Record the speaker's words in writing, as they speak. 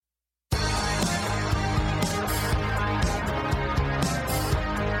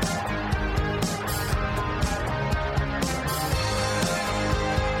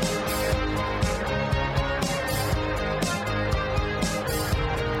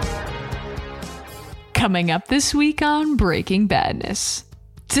Coming up this week on Breaking Badness.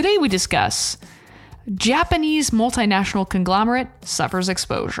 Today we discuss Japanese multinational conglomerate suffers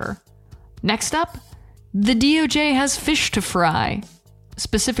exposure. Next up, the DOJ has fish to fry.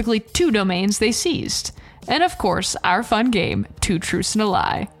 Specifically 2 domains they seized. And of course, our fun game, 2 Truths and a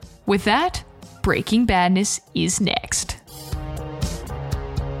Lie. With that, Breaking Badness is next.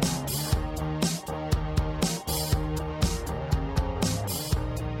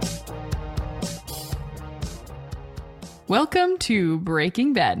 Welcome to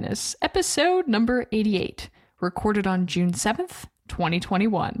Breaking Badness, episode number 88, recorded on June 7th,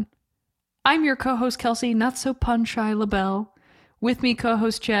 2021. I'm your co-host Kelsey, not so pun-shy LaBelle. With me,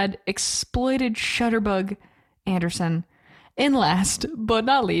 co-host Chad, exploited Shutterbug Anderson. And last but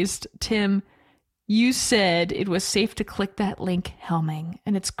not least, Tim, you said it was safe to click that link helming.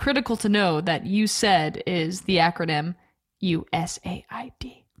 And it's critical to know that you said is the acronym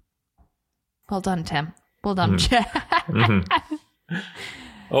USAID. Well done, Tim. Well done, Chad.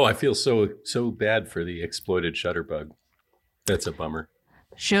 Oh, I feel so bad for the exploited Shutterbug. That's a bummer.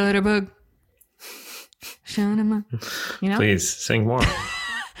 Shutterbug. Shutterbug. You know? Please sing more.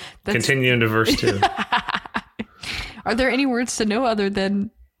 Continue into verse 2. Are there any words to know other than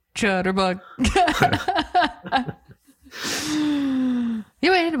Shutterbug?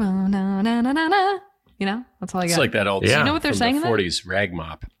 You know, that's all I got. It's like that old song. You know what they're saying in the 40s, Rag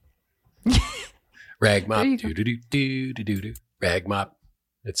Mop. Rag Mop, do-do-do-do-do-do, Rag Mop.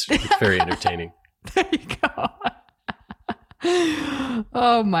 It's very entertaining. There you go.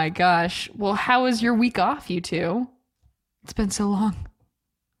 Oh my gosh. Well, how was your week off, you two? It's been so long.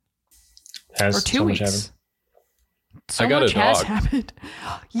 Has or 2 so weeks. Much happened. So I got much a dog. has happened.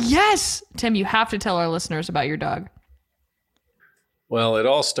 Yes! Tim, you have to tell our listeners about your dog. Well, it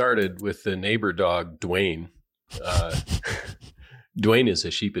all started with the neighbor dog, Dwayne. Dwayne is a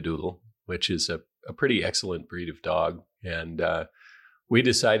sheepadoodle, which is a pretty excellent breed of dog. And we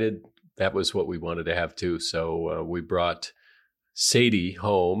decided that was what we wanted to have too. So we brought Sadie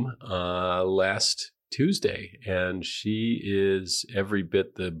home last Tuesday, and she is every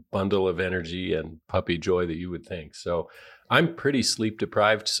bit the bundle of energy and puppy joy that you would think. So I'm pretty sleep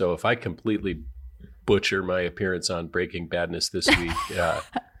deprived. So if I completely butcher my appearance on Breaking Badness this week,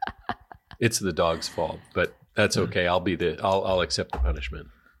 it's the dog's fault, but that's okay. I'll accept the punishment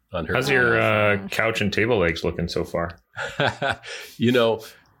on her. How's your couch and table legs looking so far? You know,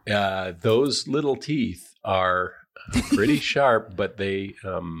 those little teeth are pretty sharp, but they,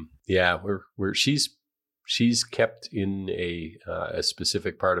 she's kept in a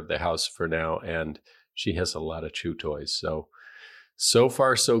specific part of the house for now, and she has a lot of chew toys. So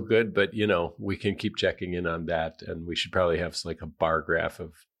far so good, but you know, we can keep checking in on that, and we should probably have like a bar graph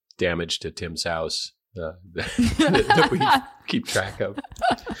of damage to Tim's house that we keep track of.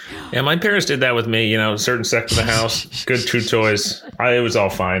 Yeah, my parents did that with me. You know, certain sector of the house, good chew toys. It was all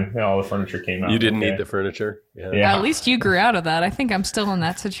fine. All the furniture came out. You didn't need the furniture? Yeah. At least you grew out of that. I think I'm still in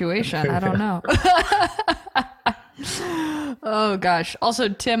that situation. I don't know. Oh, gosh. Also,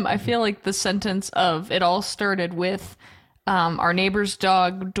 Tim, I feel like the sentence of it all started with our neighbor's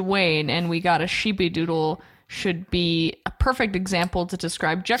dog, Dwayne, and we got a sheepadoodle should be a perfect example to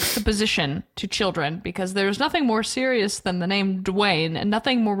describe juxtaposition to children, because there's nothing more serious than the name Dwayne and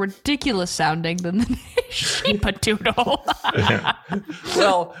nothing more ridiculous sounding than the name sheepadoodle.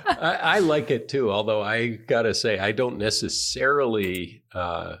 Well, I like it too, although I gotta say, I don't necessarily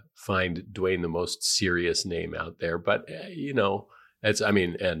find Dwayne the most serious name out there, but you know,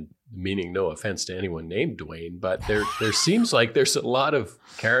 and meaning no offense to anyone named Dwayne, but there seems like there's a lot of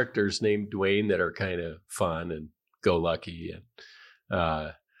characters named Dwayne that are kind of fun and go lucky,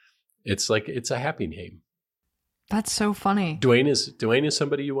 and it's a happy name. That's so funny. Dwayne is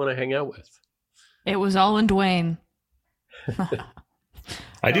somebody you want to hang out with. It was all in Dwayne.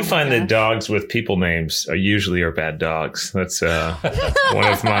 I do find that dogs with people names usually are bad dogs. That's one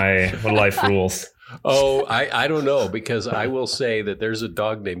of my life rules. Oh, I don't know, because I will say that there's a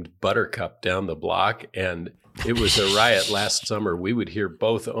dog named Buttercup down the block, and it was a riot last summer. We would hear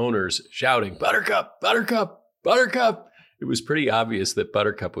both owners shouting, "Buttercup, Buttercup, Buttercup." It was pretty obvious that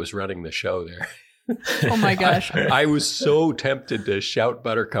Buttercup was running the show there. Oh my gosh. I was so tempted to shout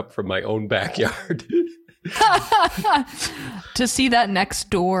Buttercup from my own backyard. To see that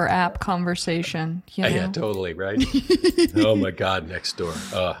Nextdoor app conversation, you know? Yeah, totally, right? Oh my God, Nextdoor.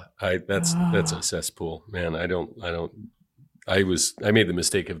 That's a cesspool, man. I made the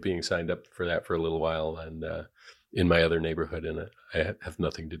mistake of being signed up for that for a little while, and in my other neighborhood, and I have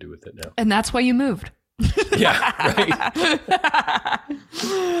nothing to do with it now. And that's why you moved. Yeah, right.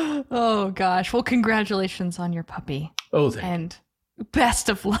 Oh gosh. Well, congratulations on your puppy. Oh, thank you. And best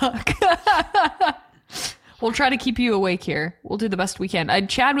of luck. We'll try to keep you awake here. We'll do the best we can.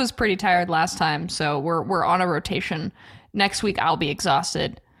 Chad was pretty tired last time, so we're on a rotation. Next week, I'll be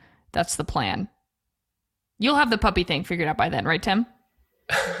exhausted. That's the plan. You'll have the puppy thing figured out by then, right, Tim?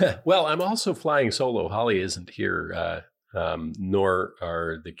 Well, I'm also flying solo. Holly isn't here, nor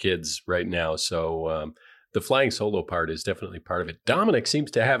are the kids right now. So the flying solo part is definitely part of it. Dominic seems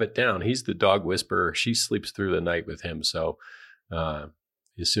to have it down. He's the dog whisperer. She sleeps through the night with him. So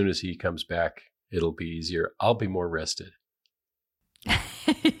as soon as he comes back, it'll be easier. I'll be more rested.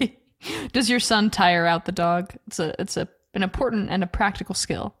 Does your son tire out the dog? It's an important and a practical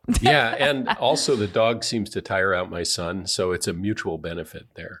skill. Yeah, and also the dog seems to tire out my son, so it's a mutual benefit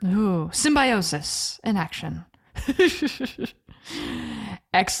there. Ooh, symbiosis in action.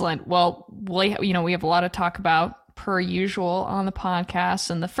 Excellent. Well, we have a lot to talk about per usual on the podcast,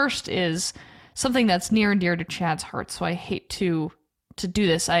 and the first is something that's near and dear to Chad's heart. So I hate to do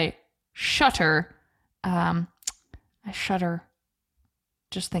this. I shudder.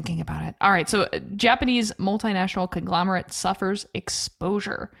 Just thinking about it. All right, so Japanese multinational conglomerate suffers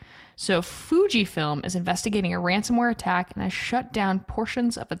exposure. So Fujifilm is investigating a ransomware attack and has shut down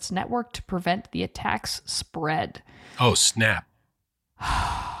portions of its network to prevent the attack's spread. Oh, snap.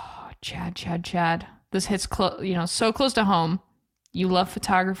 Chad. This hits so close to home. You love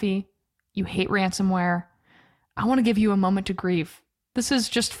photography. You hate ransomware. I want to give you a moment to grieve. This is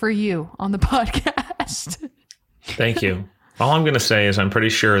just for you on the podcast. Thank you. All I'm going to say is I'm pretty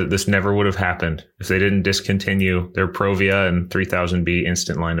sure that this never would have happened if they didn't discontinue their Provia and 3000B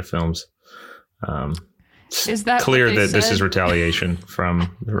instant line of films. Is that clear that this is retaliation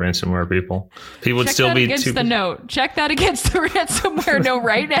from the ransomware people? People would still be against the note. Check that against the ransomware note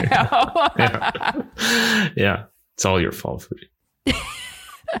right now. Yeah, it's all your fault, Fuji.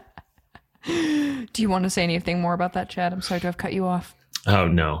 Do you want to say anything more about that, Chad? I'm sorry to have cut you off. Oh,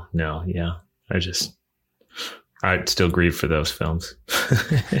 no. Yeah. I'd still grieve for those films.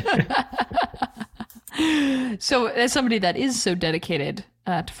 So as somebody that is so dedicated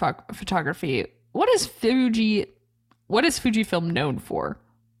to photography, what is Fujifilm known for?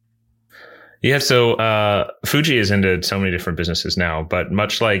 Yeah, so Fuji is into so many different businesses now, but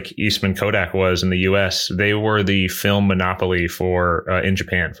much like Eastman Kodak was in the US, they were the film monopoly in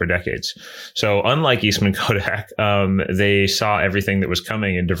Japan for decades. So unlike Eastman Kodak, they saw everything that was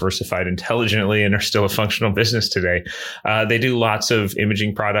coming and diversified intelligently and are still a functional business today. They do lots of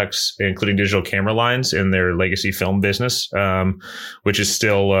imaging products, including digital camera lines in their legacy film business, which is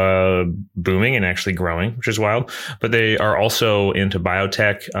still booming and actually growing, which is wild. But they are also into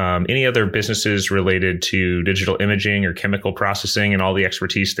biotech, any other businesses related to digital imaging or chemical processing and all the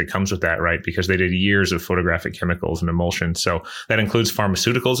expertise that comes with that, right? Because they did years of photographic chemicals and emulsions. So that includes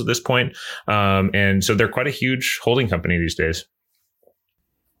pharmaceuticals at this point. And so they're quite a huge holding company these days.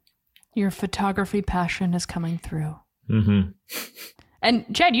 Your photography passion is coming through. Mm-hmm.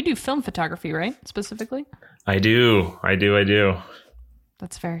 And Chad, you do film photography, right? Specifically? I do.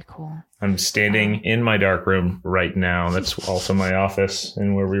 That's very cool. I'm standing in my dark room right now. That's also my office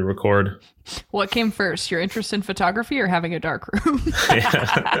and where we record. What came first, your interest in photography or having a dark room?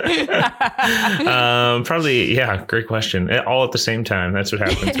 Probably, yeah, great question. All at the same time. That's what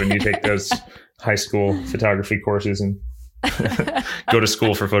happens when you take those high school photography courses and go to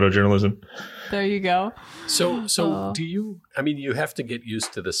school for photojournalism. There you go. So do you, you have to get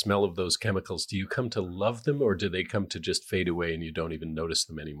used to the smell of those chemicals. Do you come to love them or do they come to just fade away and you don't even notice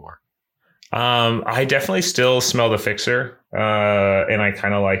them anymore? I definitely still smell the fixer, and I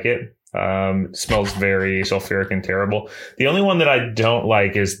kind of like it. It smells very sulfuric and terrible. The only one that I don't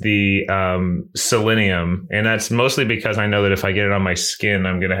like is the selenium, and that's mostly because I know that if I get it on my skin,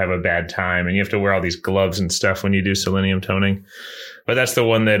 I'm going to have a bad time, and you have to wear all these gloves and stuff when you do selenium toning. But that's the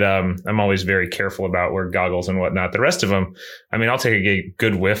one that I'm always very careful about, wear goggles and whatnot. The rest of them, I'll take a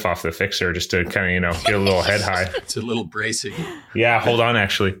good whiff off the fixer just to kind of, get a little head high. It's a little bracing. Yeah, hold on,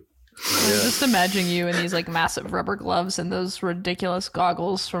 actually. I'm just imagining you in these massive rubber gloves and those ridiculous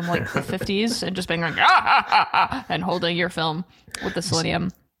goggles from the 50s and just being like, and holding your film with the selenium.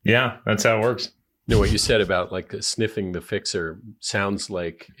 Yeah, that's how it works. No, what you said about sniffing the fixer sounds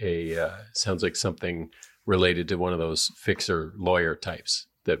like something related to one of those fixer lawyer types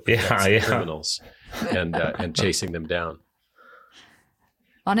that protects criminals and chasing them down.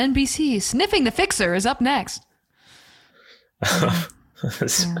 On NBC, Sniffing the Fixer is up next.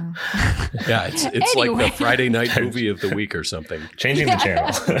 Yeah, it's anyway. Like the Friday night movie of the week or something. Changing the channel.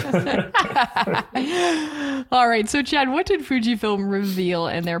 All right. So, Chad, what did Fujifilm reveal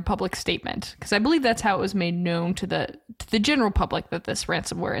in their public statement? Because I believe that's how it was made known to the general public that this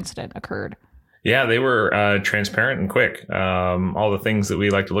ransomware incident occurred. Yeah, they were transparent and quick. All the things that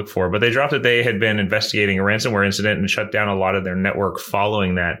we like to look for. But they dropped that they had been investigating a ransomware incident and shut down a lot of their network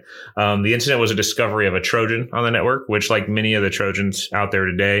following that. The incident was a discovery of a Trojan on the network, which, like many of the Trojans out there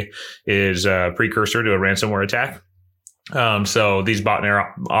today, is a precursor to a ransomware attack. So these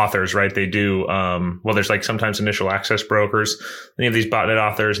botnet authors, right, they do, there's like sometimes initial access brokers. They have these botnet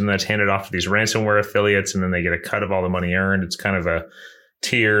authors, and that's handed off to these ransomware affiliates, and then they get a cut of all the money earned. It's kind of a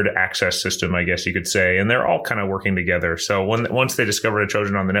tiered access system, I guess you could say. And they're all kind of working together. So once they discovered a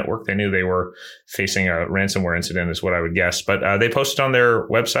Trojan on the network, they knew they were facing a ransomware incident, is what I would guess. But they posted on their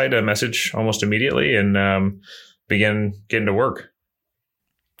website a message almost immediately and began getting to work.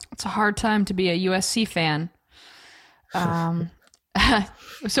 It's a hard time to be a USC fan.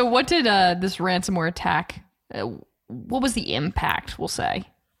 So what did this ransomware attack, what was the impact, we'll say?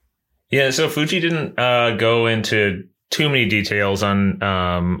 Yeah, so Fuji didn't go into too many details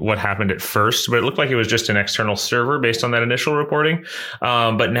on what happened at first, but it looked like it was just an external server based on that initial reporting.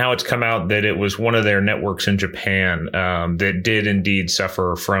 But now it's come out that it was one of their networks in Japan that did indeed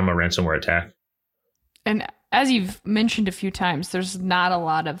suffer from a ransomware attack. And as you've mentioned a few times, there's not a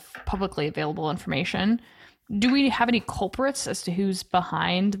lot of publicly available information. Do we have any culprits as to who's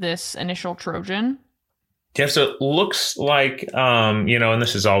behind this initial Trojan? Yeah, so it looks like, and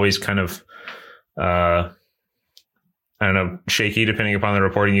this is always kind of, shaky depending upon the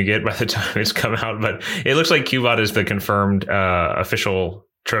reporting you get by the time it's come out. But it looks like Qbot is the confirmed official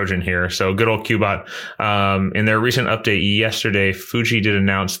Trojan here. So good old Qbot. In their recent update yesterday, Fuji did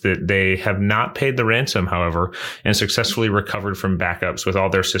announce that they have not paid the ransom, however, and successfully recovered from backups, with all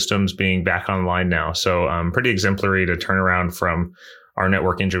their systems being back online now. So pretty exemplary to turn around from our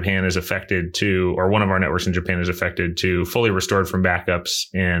network in Japan is affected to, or one of our networks in Japan is affected to, fully restored from backups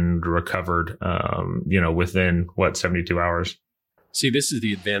and recovered, within 72 hours. See, this is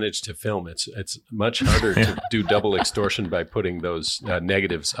the advantage to film. It's much harder to do double extortion by putting those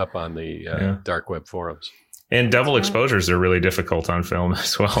negatives up on the dark web forums. And double exposures are really difficult on film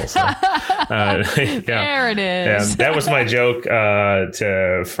as well. So, There it is. And that was my joke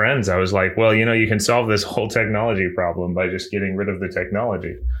to friends. I was like, well, you can solve this whole technology problem by just getting rid of the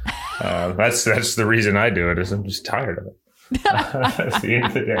technology. That's the reason I do it, is I'm just tired of it. At the end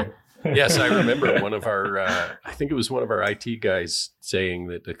of the day. Yes, I remember one of our, I think it was one of our IT guys saying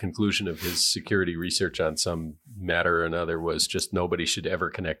that the conclusion of his security research on some matter or another was just nobody should ever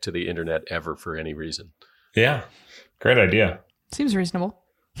connect to the internet ever for any reason. Yeah, great idea. Seems reasonable.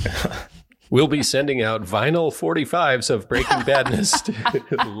 We'll be sending out vinyl 45s of Breaking Badness to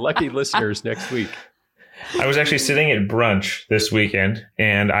lucky listeners next week. I was actually sitting at brunch this weekend,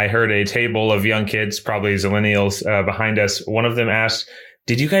 and I heard a table of young kids, probably Zillennials, behind us. One of them asked,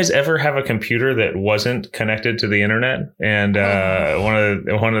 did you guys ever have a computer that wasn't connected to the internet? And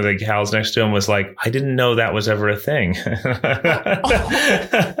one of the gals next to him was like, I didn't know that was ever a thing.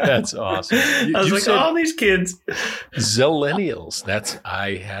 That's awesome. I was like, all these kids. Zillennials.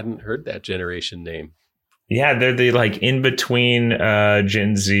 I hadn't heard that generation name. Yeah, they're the in between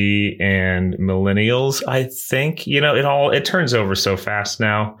Gen Z and millennials, I think. It turns over so fast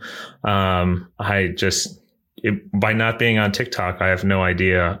now. By not being on TikTok, I have no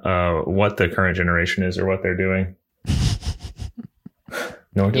idea what the current generation is or what they're doing.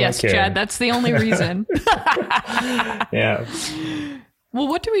 Yes, Chad, that's the only reason. Yeah. Well,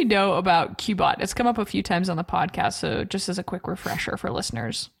 what do we know about Qbot? It's come up a few times on the podcast, so just as a quick refresher for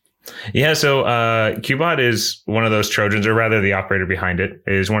listeners. Yeah, so Qbot is one of those Trojans, or rather the operator behind it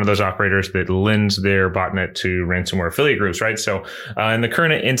is one of those operators that lends their botnet to ransomware affiliate groups, right? So in the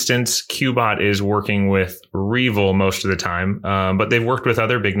current instance, Qbot is working with Revil most of the time, but they've worked with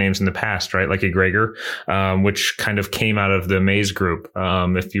other big names in the past, right? Like Egregor, which kind of came out of the Maze group.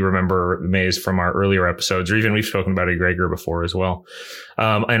 If you remember Maze from our earlier episodes, or even we've spoken about Egregor before as well.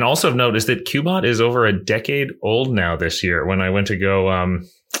 And also of note is that Qbot is over a decade old now this year. When I went to go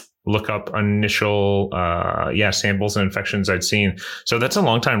look up initial samples and infections I'd seen. So that's a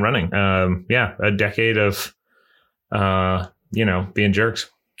long time running. A decade of being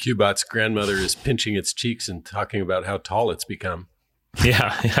jerks. Qbot's grandmother is pinching its cheeks and talking about how tall it's become.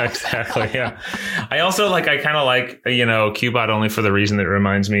 Yeah, exactly. Yeah. I also I kind of like Qbot only for the reason that it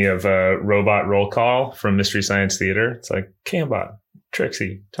reminds me of Robot Roll Call from Mystery Science Theater. It's like Cambot,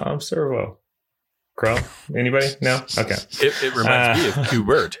 Trixie, Tom Servo. Crow? Anybody? No? Okay. It reminds me of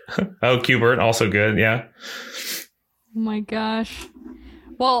Qbert. Oh, Qbert, also good. Yeah. Oh my gosh.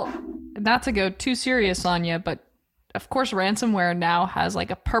 Well, not to go too serious on you, but of course, ransomware now has a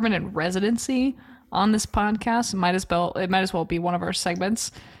permanent residency on this podcast. It might as well be one of our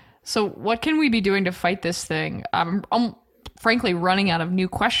segments. So what can we be doing to fight this thing? frankly running out of new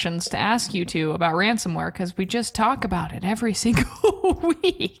questions to ask you two about ransomware because we just talk about it every single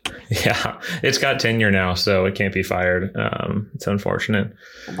week. Yeah, it's got tenure now, so it can't be fired. It's unfortunate.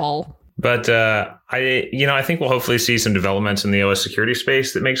 Lol. But I think we'll hopefully see some developments in the OS security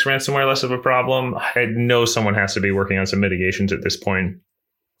space that makes ransomware less of a problem. I know someone has to be working on some mitigations at this point.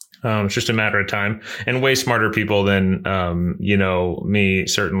 It's just a matter of time, and way smarter people than, me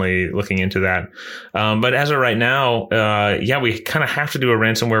certainly looking into that. But as of right now, we kind of have to do a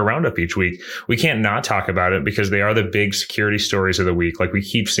ransomware roundup each week. We can't not talk about it because they are the big security stories of the week. Like we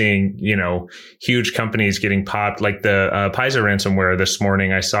keep seeing, huge companies getting popped, like the Pisa ransomware this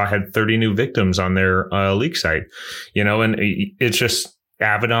morning I saw had 30 new victims on their leak site, and it's just,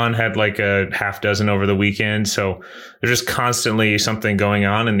 Avedon had like a half dozen over the weekend. So there's just constantly something going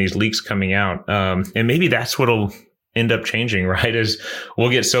on and these leaks coming out. And maybe that's what'll end up changing, right? Is we'll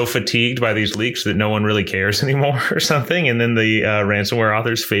get so fatigued by these leaks that no one really cares anymore or something. And then the ransomware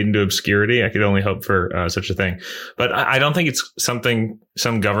authors fade into obscurity. I could only hope for such a thing. But I don't think it's something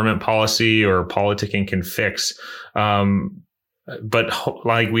some government policy or politicking can fix. But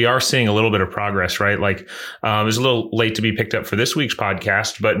like we are seeing a little bit of progress, right? Like it was a little late to be picked up for this week's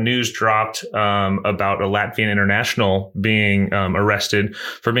podcast, but news dropped about a Latvian international being arrested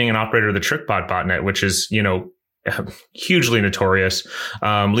for being an operator of the TrickBot botnet, which is, hugely notorious,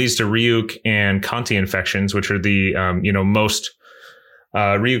 leads to Ryuk and Conti infections, which are the, most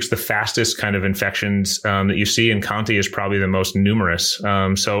Ryuk's the fastest kind of infections that you see, and Conti is probably the most numerous.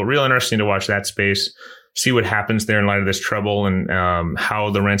 So real interesting to watch that space. See what happens there in light of this trouble and how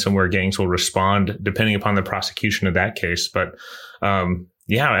the ransomware gangs will respond depending upon the prosecution of that case. But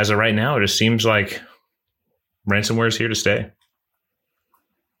as of right now, it just seems like ransomware is here to stay.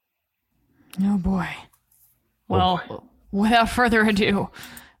 Oh boy. Well, without further ado,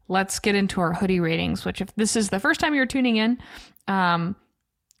 let's get into our hoodie ratings, which if this is the first time you're tuning in,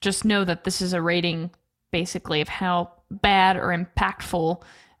 just know that this is a rating basically of how bad or impactful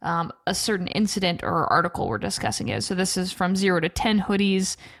a certain incident or article we're discussing is. So this is from 0 to 10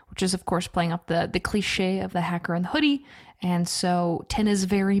 hoodies, which is, of course, playing up the cliche of the hacker and the hoodie. And so 10 is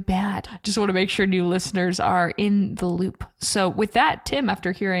very bad. Just want to make sure new listeners are in the loop. So with that, Tim,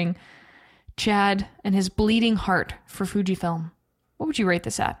 after hearing Chad and his bleeding heart for Fujifilm, what would you rate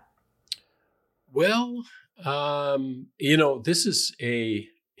this at? Well, this is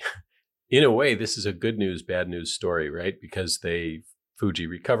in a way, this is a good news, bad news story, right? Because Fuji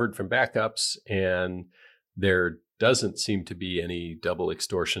recovered from backups, and there doesn't seem to be any double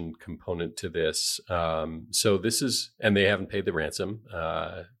extortion component to this. So this is, and they haven't paid the ransom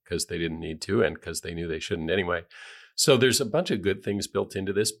because they didn't need to, and because they knew they shouldn't anyway. So there's a bunch of good things built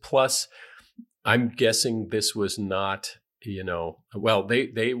into this. Plus, I'm guessing this was not,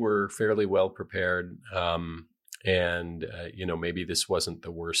 they were fairly well prepared. And maybe this wasn't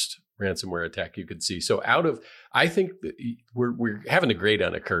the worst ransomware attack you could see. So I think that we're having a grade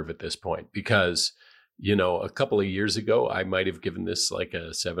on a curve at this point because, a couple of years ago, I might have given this like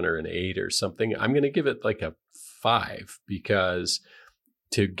a 7 or an 8 or something. I'm going to give it like a 5 because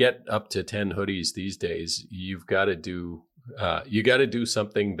to get up to 10 hoodies these days, you've got to do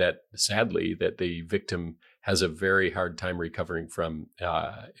something that sadly that the victim has a very hard time recovering from,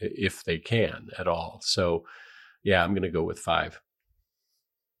 if they can at all. So yeah, I'm going to go with 5.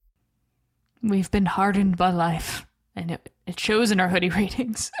 We've been hardened by life, and it shows in our hoodie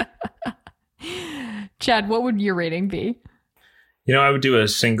ratings. Chad, what would your rating be? I would do a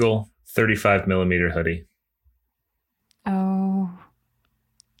single 35 millimeter hoodie. Oh,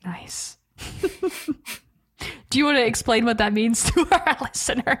 nice. Do you want to explain what that means to our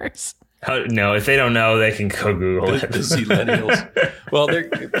listeners? No, if they don't know, they can go Google it. The Zillennials. Well,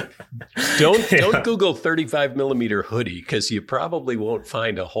 don't Google 35 millimeter hoodie because you probably won't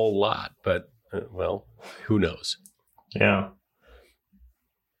find a whole lot. But who knows? Yeah.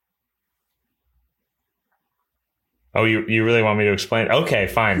 Oh, you really want me to explain? Okay,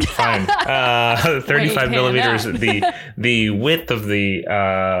 fine. 35 millimeters. The width of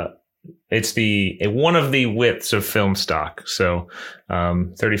the. It's one of the widths of film stock. So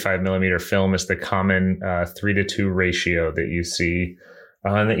 35 millimeter film is the common 3:2 ratio that you see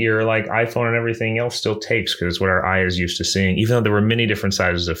that your like iPhone and everything else still takes because it's what our eye is used to seeing, even though there were many different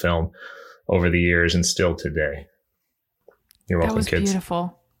sizes of film over the years and still today. You're welcome, kids. That was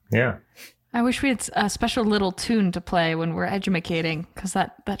beautiful. Yeah. I wish we had a special little tune to play when we're edumacating because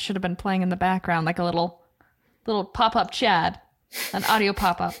that should have been playing in the background like a little pop-up Chad, an audio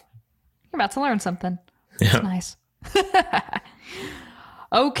pop-up. You're about to learn something. That's nice.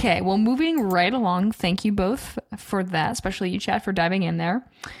 Okay, well, moving right along, thank you both for that, especially you, Chad, for diving in there.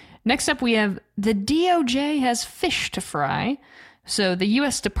 Next up, we have the DOJ has fish to fry. So the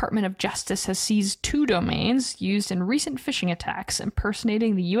U.S. Department of Justice has seized 2 domains used in recent phishing attacks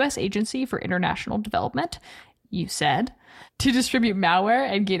impersonating the U.S. Agency for International Development, USAID, to distribute malware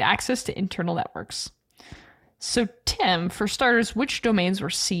and gain access to internal networks. So, Tim, for starters, which domains were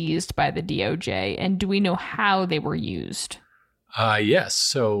seized by the DOJ, and do we know how they were used? Yes.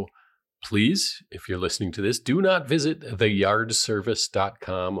 So please, if you're listening to this, do not visit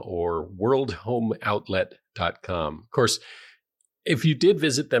theyardservice.com or worldhomeoutlet.com. Of course, if you did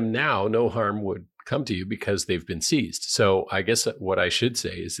visit them now, no harm would come to you because they've been seized. So I guess what I should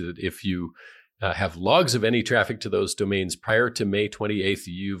say is that if you have logs of any traffic to those domains prior to May 28th,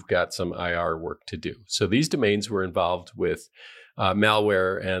 you've got some IR work to do. So these domains were involved with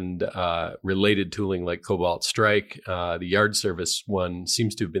malware and related tooling like Cobalt Strike. The Yard Service one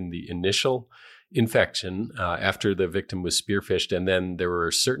seems to have been the initial infection after the victim was spearphished. And then there were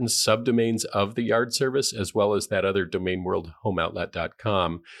certain subdomains of the Yard Service, as well as that other domain,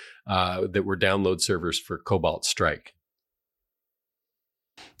 worldhomeoutlet.com, that were download servers for Cobalt Strike.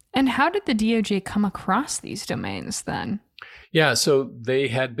 And how did the DOJ come across these domains then? Yeah, so they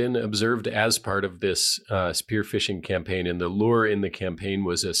had been observed as part of this spear phishing campaign, and the lure in the campaign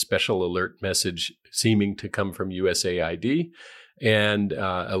was a special alert message seeming to come from USAID, and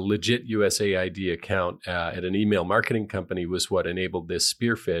a legit USAID account at an email marketing company was what enabled this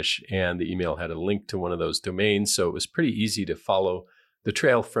spear phish, and the email had a link to one of those domains, so it was pretty easy to follow the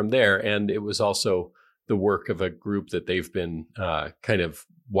trail from there, and it was also the work of a group that they've been kind of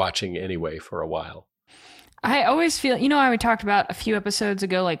watching anyway for a while. I always feel, how we talked about a few episodes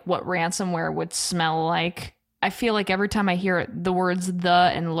ago, like what ransomware would smell like. I feel like every time I hear the words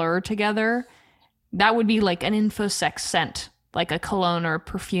the and lure together, that would be like an InfoSec scent, like a cologne or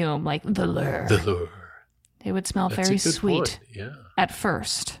perfume, like the lure. The lure. It would smell That's very a good sweet at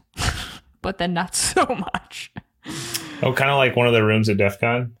first, but then not so much. Oh, kind of like one of the rooms at DEF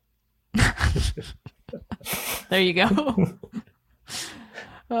CON? There you go.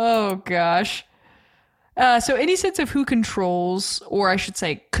 Oh, gosh. So any sense of who controls, or I should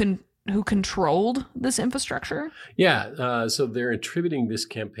say, who controlled this infrastructure? Yeah. So they're attributing this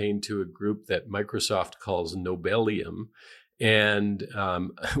campaign to a group that Microsoft calls Nobelium. And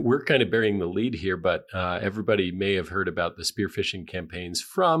we're kind of burying the lead here, but everybody may have heard about the spear phishing campaigns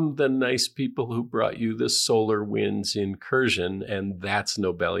from the nice people who brought you the SolarWinds incursion, and that's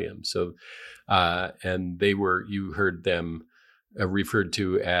Nobelium. So, and you heard them referred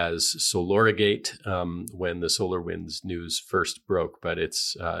to as Solorigate when the SolarWinds news first broke, but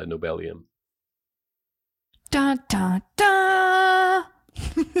it's Nobelium. Da, da, da.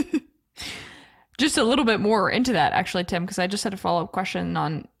 Just a little bit more into that, actually, Tim, because I just had a follow-up question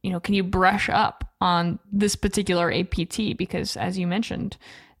on, can you brush up on this particular APT? Because as you mentioned,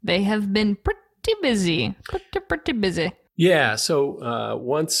 they have been pretty busy, pretty busy. Yeah. So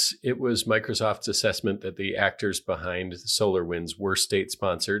once it was Microsoft's assessment that the actors behind SolarWinds were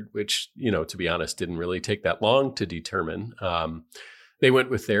state-sponsored, which, to be honest, didn't really take that long to determine. They went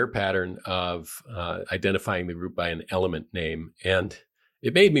with their pattern of identifying the group by an element name. And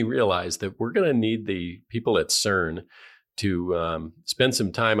it made me realize that we're going to need the people at CERN to spend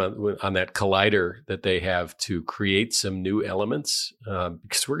some time on that collider that they have to create some new elements,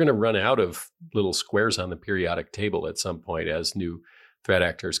 because we're going to run out of little squares on the periodic table at some point as new threat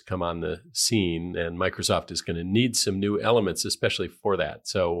actors come on the scene, and Microsoft is going to need some new elements, especially for that.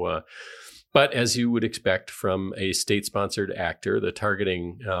 So, but as you would expect from a state-sponsored actor, the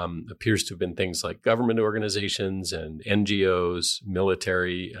targeting appears to have been things like government organizations and NGOs,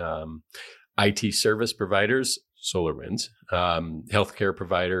 military, IT service providers, SolarWinds, healthcare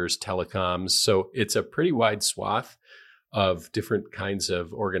providers, telecoms. So it's a pretty wide swath of different kinds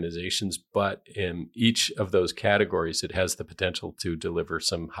of organizations, but in each of those categories, it has the potential to deliver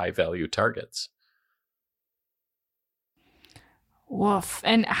some high-value targets. Woof.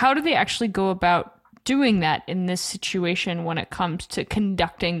 And how do they actually go about doing that in this situation when it comes to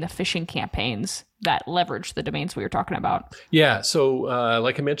conducting the phishing campaigns that leverage the domains we were talking about? Yeah. So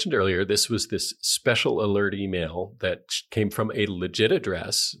like I mentioned earlier, this was this special alert email that came from a legit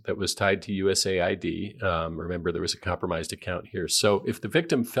address that was tied to USAID. Remember, there was a compromised account here. So if the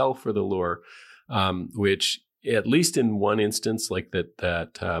victim fell for the lure, which at least in one instance, like that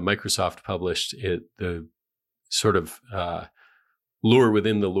Microsoft published, the sort of lure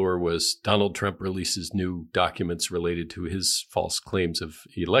within the lure was Donald Trump releases new documents related to his false claims of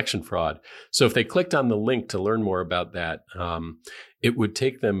election fraud. So if they clicked on the link to learn more about that, it would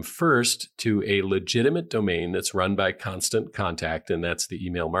take them first to a legitimate domain that's run by Constant Contact, and that's the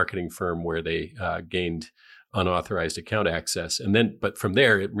email marketing firm where they gained unauthorized account access. And then, but from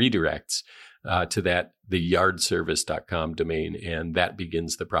there, it redirects to the yardservice.com domain. And that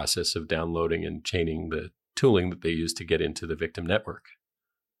begins the process of downloading and chaining the tooling that they use to get into the victim network.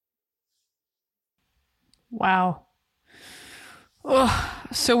 Wow. Ugh.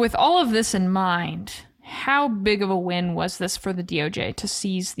 So with all of this in mind, how big of a win was this for the DOJ to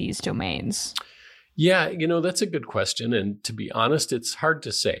seize these domains? Yeah, that's a good question. And to be honest, it's hard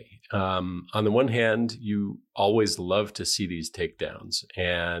to say. On the one hand, you always love to see these takedowns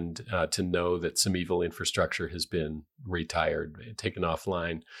and to know that some evil infrastructure has been retired, taken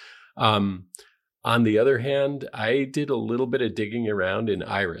offline. On the other hand, I did a little bit of digging around in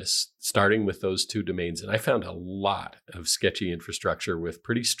Iris, starting with those two domains, and I found a lot of sketchy infrastructure with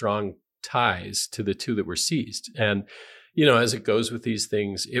pretty strong ties to the two that were seized. And, as it goes with these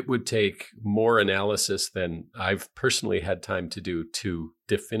things, it would take more analysis than I've personally had time to do to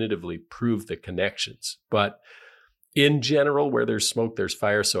definitively prove the connections. But in general, where there's smoke, there's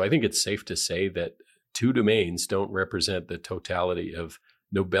fire. So I think it's safe to say that two domains don't represent the totality of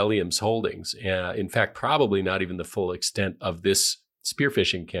Nobelium's holdings. In fact, probably not even the full extent of this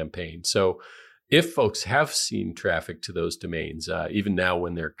spearphishing campaign. So if folks have seen traffic to those domains, even now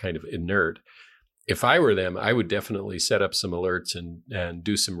when they're kind of inert, if I were them, I would definitely set up some alerts and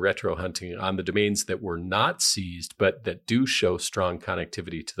do some retro hunting on the domains that were not seized, but that do show strong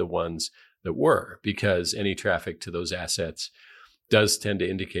connectivity to the ones that were, because any traffic to those assets does tend to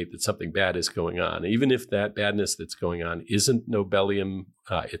indicate that something bad is going on. Even if that badness that's going on isn't Nobelium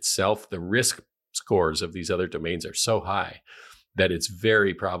itself, the risk scores of these other domains are so high that it's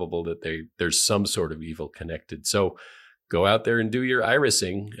very probable that there's some sort of evil connected. So go out there and do your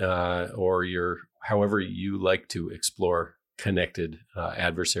irising or your however you like to explore connected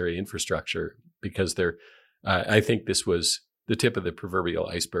adversary infrastructure, because I think this was the tip of the proverbial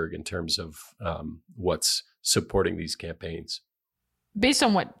iceberg in terms of what's supporting these campaigns. Based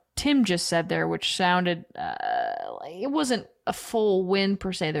on what Tim just said there, which sounded like it wasn't a full win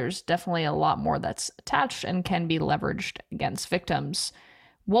per se, there's definitely a lot more that's attached and can be leveraged against victims.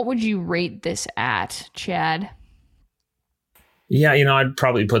 What would you rate this at, Chad? Yeah, I'd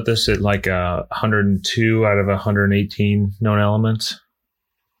probably put this at like 102 out of 118 known elements.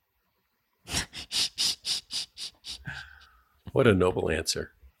 What a noble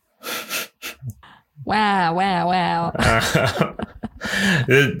answer. Wow.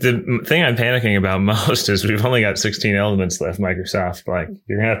 The thing I'm panicking about most is we've only got 16 elements left, Microsoft. Like,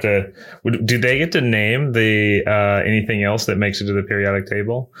 you're going to have to... Do they get to name the anything else that makes it to the periodic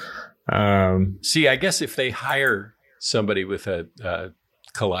table? See, I guess if they hire somebody with a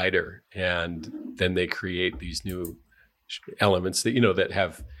collider and then they create these new elements that, that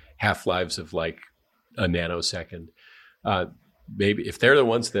have half-lives of like a nanosecond, maybe if they're the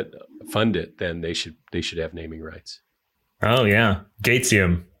ones that fund it, then they should have naming rights. Oh yeah,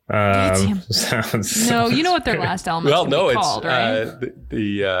 Gatesium. Sounds no, you know what their last element is called, right?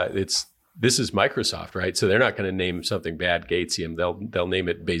 This is Microsoft, right? So they're not going to name something bad Gatesium. They'll name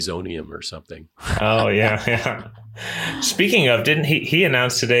it Bezonium or something. Oh yeah. Speaking of, didn't he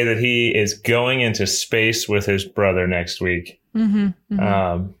announced today that he is going into space with his brother next week?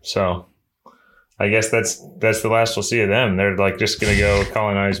 Mm-hmm. So I guess that's the last we'll see of them. They're like just going to go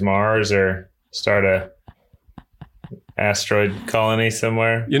colonize Mars or start a asteroid colony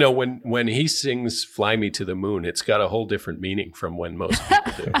somewhere. When he sings "Fly Me to the Moon," it's got a whole different meaning from when most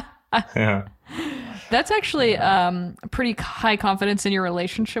people do. Yeah, that's actually pretty high confidence in your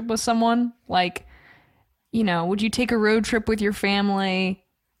relationship with someone. Like, would you take a road trip with your family?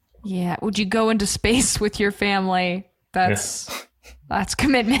 Yeah. Would you go into space with your family? That's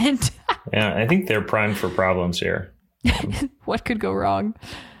commitment. Yeah, I think they're primed for problems here. What could go wrong?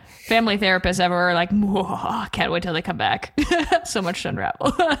 Family therapists ever are like, can't wait till they come back. So much to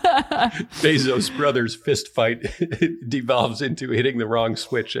unravel. Bezos brothers fist fight devolves into hitting the wrong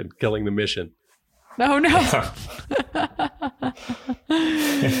switch and killing the mission. Oh no.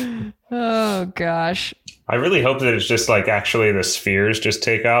 Oh gosh. I really hope that it's just like actually the spheres just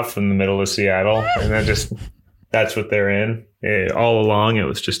take off in the middle of Seattle and then that's what they're in. All along it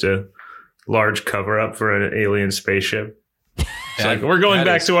was just a large cover up for an alien spaceship. It's like, we're going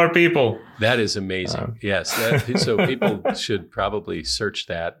back to our people. That is amazing. Yes. So people should probably search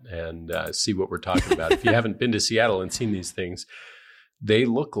that and see what we're talking about. If you haven't been to Seattle and seen these things, they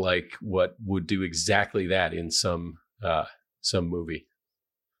look like what would do exactly that in some movie.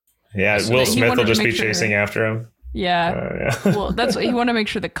 Yeah. Will Smith will just be chasing after him. Yeah. Well, that's what he wanted to make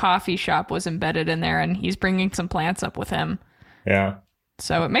sure the coffee shop was embedded in there and he's bringing some plants up with him. Yeah.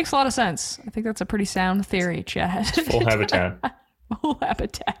 So it makes a lot of sense. I think that's a pretty sound theory, Chad. Full habitat. Full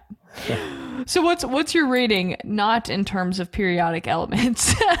habitat. So what's your rating? Not in terms of periodic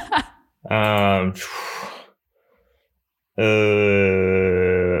elements.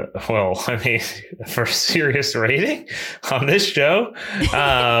 Well, I mean, for serious rating on this show,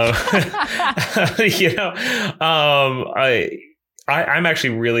 I'm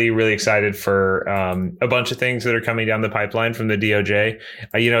actually really, really excited for a bunch of things that are coming down the pipeline from the DOJ.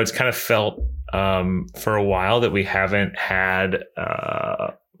 It's kind of felt for a while that we haven't had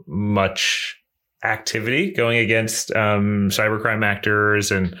much activity going against cybercrime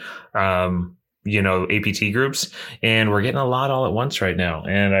actors and APT groups, and we're getting a lot all at once right now,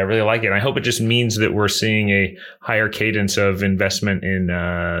 and I really like it. I hope it just means that we're seeing a higher cadence of investment in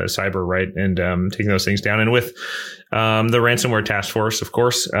cyber, right, and taking those things down. And with the ransomware task force, of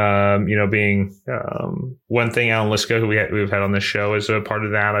course, being one thing, Alan Liska, who we've had on this show, is a part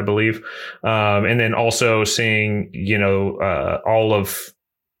of that, I believe, and then also seeing all of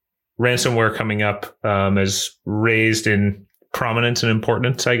ransomware coming up as raised in prominence and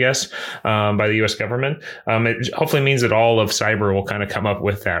importance, I guess, by the U.S. government. It hopefully means that all of cyber will kind of come up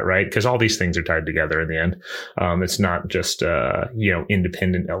with that, right? Because all these things are tied together in the end. It's not just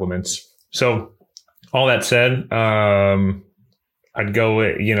independent elements. So all that said, I'd go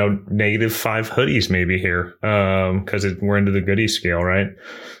with, -5 hoodies maybe here, because we're into the goodie scale, right?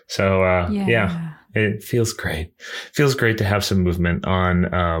 So yeah, it feels great. Feels great to have some movement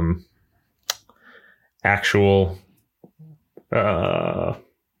on actual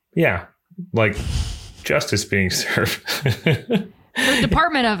like justice being served. The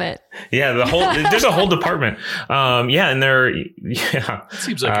department of it. Yeah, there's a whole department. And That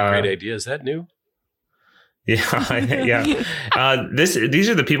seems like a great idea. Is that new? Yeah. These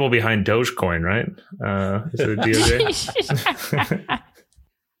are the people behind Dogecoin, right? Is it the DOJ?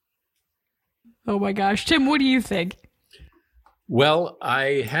 Oh my gosh. Tim, what do you think? Well,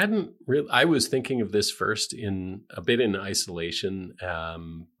 I was thinking of this first in isolation,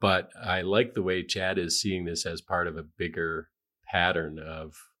 but I like the way Chad is seeing this as part of a bigger pattern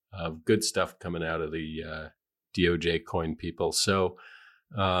of good stuff coming out of the DOJ coin people. So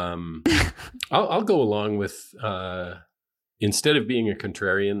I'll go along with, instead of being a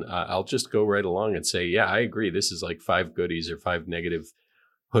contrarian, I'll just go right along and say, yeah, I agree. This is like 5 goodies or 5 negative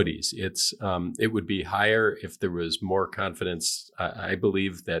hoodies. It would be higher if there was more confidence. I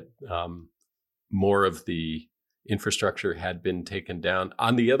believe that more of the infrastructure had been taken down.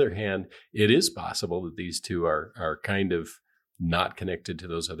 On the other hand, it is possible that these two are kind of not connected to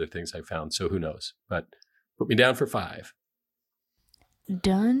those other things I found. So who knows? But put me down for 5.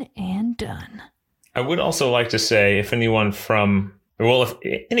 Done and done. I would also like to say, if anyone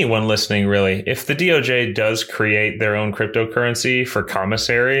listening, really, if the DOJ does create their own cryptocurrency for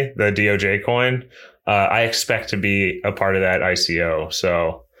commissary, the DOJ coin, I expect to be a part of that ICO.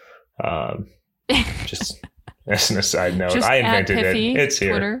 So just as an aside note, I invented it. It's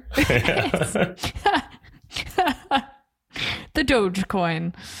here. The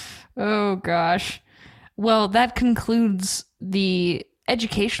Dogecoin. Oh, gosh. Well, that concludes the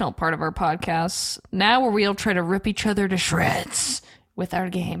educational part of our podcast. Now we'll try to rip each other to shreds with our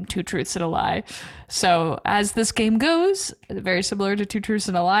game, Two Truths and a Lie. So as this game goes, very similar to Two Truths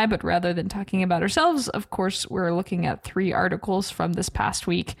and a Lie, but rather than talking about ourselves, of course, we're looking at 3 articles from this past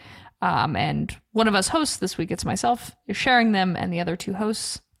week. And one of us hosts this week, it's myself, is sharing them, and the other 2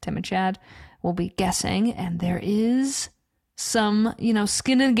 hosts, Tim and Chad, will be guessing. And there is some,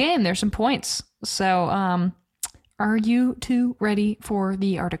 skin in the game. There's some points. So are you 2 ready for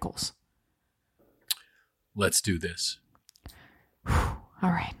the articles? Let's do this. All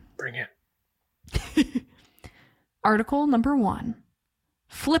right. Bring it. Article number 1.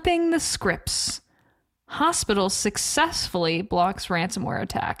 Flipping the scripts. Hospital successfully blocks ransomware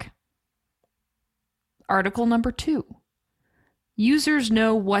attack. Article number 2. Users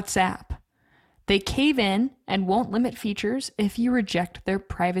know WhatsApp. They cave in and won't limit features if you reject their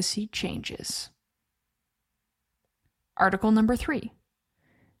privacy changes. Article number 3.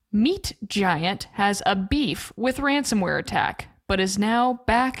 Meat Giant has a beef with ransomware attack, but is now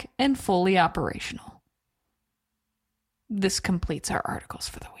back and fully operational. This completes our articles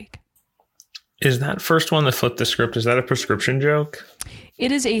for the week. Is that first one, the flip the script, is that a prescription joke?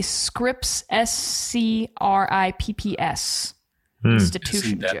 It is a Scripps, SCRIPPS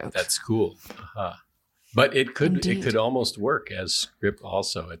institution joke. That's cool. Uh-huh. But it could almost work as script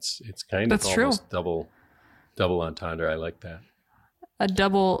also. It's kind of almost double entendre. I like that. A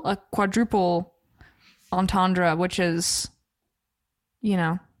quadruple entendre, which is,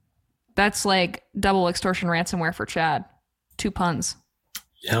 that's like double extortion ransomware for Chad. 2 puns.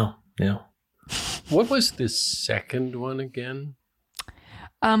 Yeah. What was the second one again?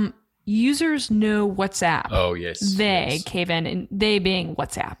 users know WhatsApp. Oh, yes. They yes. cave in, and they being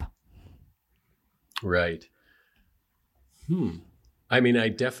WhatsApp. Right. I mean, I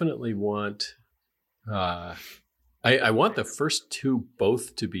definitely want, I want the first two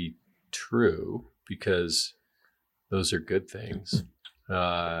both to be true because those are good things.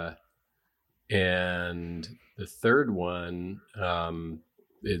 And the third one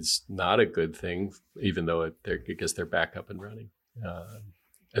is not a good thing, even though I guess they're back up and running,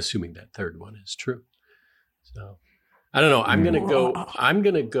 assuming that third one is true. So I don't know. I'm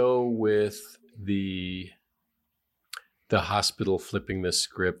gonna go with the hospital flipping the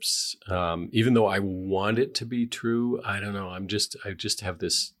scripts, even though I want it to be true. I don't know. I just have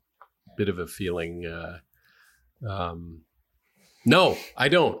this bit of a feeling. No, I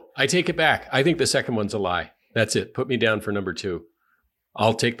don't. I take it back. I think the second one's a lie. That's it. Put me down for number 2.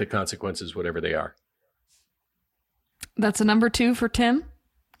 I'll take the consequences, whatever they are. That's a number 2 for Tim.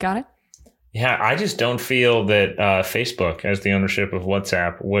 Got it? Yeah, I just don't feel that Facebook, as the ownership of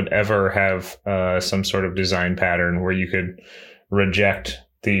WhatsApp, would ever have some sort of design pattern where you could reject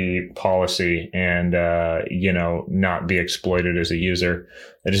the policy and, not be exploited as a user.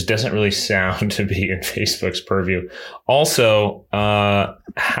 It just doesn't really sound to be in Facebook's purview. Also,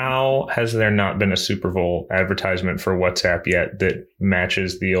 how has there not been a Super Bowl advertisement for WhatsApp yet that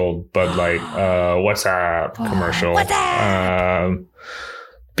matches the old Bud Light WhatsApp commercial?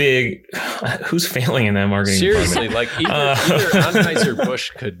 Big, who's failing in that marketing Seriously, department? like either Anheuser-Busch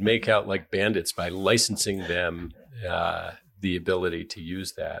could make out like bandits by licensing them the ability to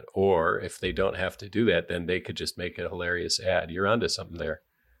use that, or if they don't have to do that, then they could just make a hilarious ad. You're onto something there.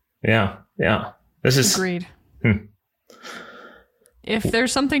 Yeah. This is agreed. If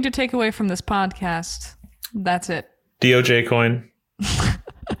there's something to take away from this podcast, that's it. DOJ coin,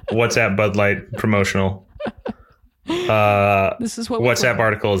 WhatsApp Bud Light promotional. This is what WhatsApp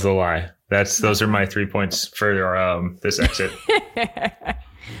article is a lie. Those are my 3 points for this exit.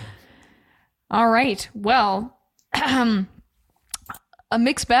 All right. Well, a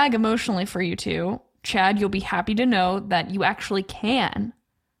mixed bag emotionally for you two. Chad, you'll be happy to know that you actually can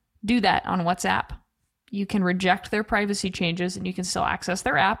do that on WhatsApp. You can reject their privacy changes and you can still access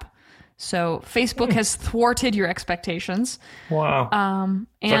their app. So Facebook has thwarted your expectations. Wow.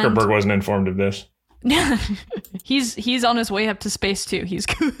 And Zuckerberg wasn't informed of this. he's on his way up to space too. He's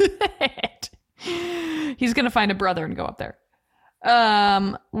good. He's gonna find a brother and go up there.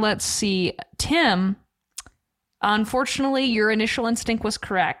 Let's see. Tim, unfortunately, your initial instinct was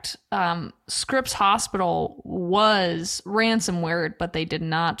correct. Scripps Hospital was ransomware, but they did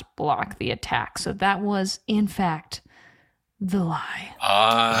not block the attack. So that was, in fact, the lie.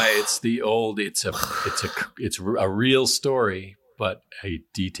 It's the old. It's a real story, but a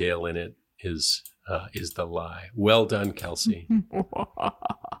detail in it is the lie. Well done, Kelsey.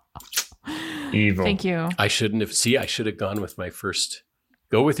 Evil. Thank you. I should have gone with my first.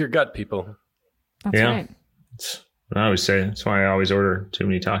 Go with your gut, people. That's right. I always say that's why I always order too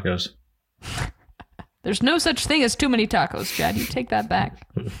many tacos. There's no such thing as too many tacos, Chad. You take that back.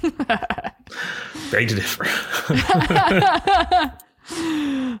 Beg to differ.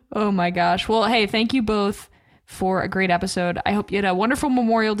 Oh my gosh. Well, hey, thank you both for a great episode. I hope you had a wonderful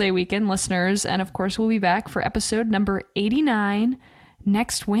Memorial Day weekend, listeners. And of course, we'll be back for episode number 89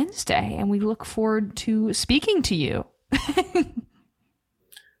 next Wednesday. And we look forward to speaking to you.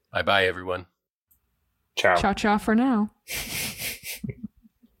 Bye-bye, everyone. Ciao. Ciao for now.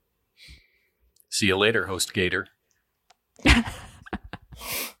 See you later, Host Gator.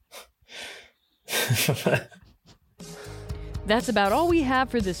 That's about all we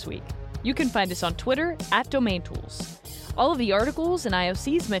have for this week. You can find us on Twitter @DomainTools. All of the articles and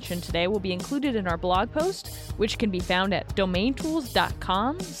IOCs mentioned today will be included in our blog post, which can be found at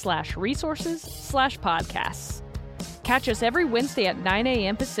domaintools.com/resources/podcasts. Catch us every Wednesday at 9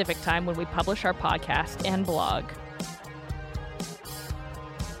 a.m. Pacific time when we publish our podcast and blog.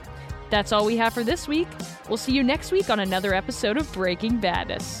 That's all we have for this week. We'll see you next week on another episode of Breaking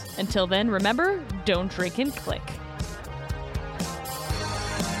Badness. Until then, remember, don't drink and click.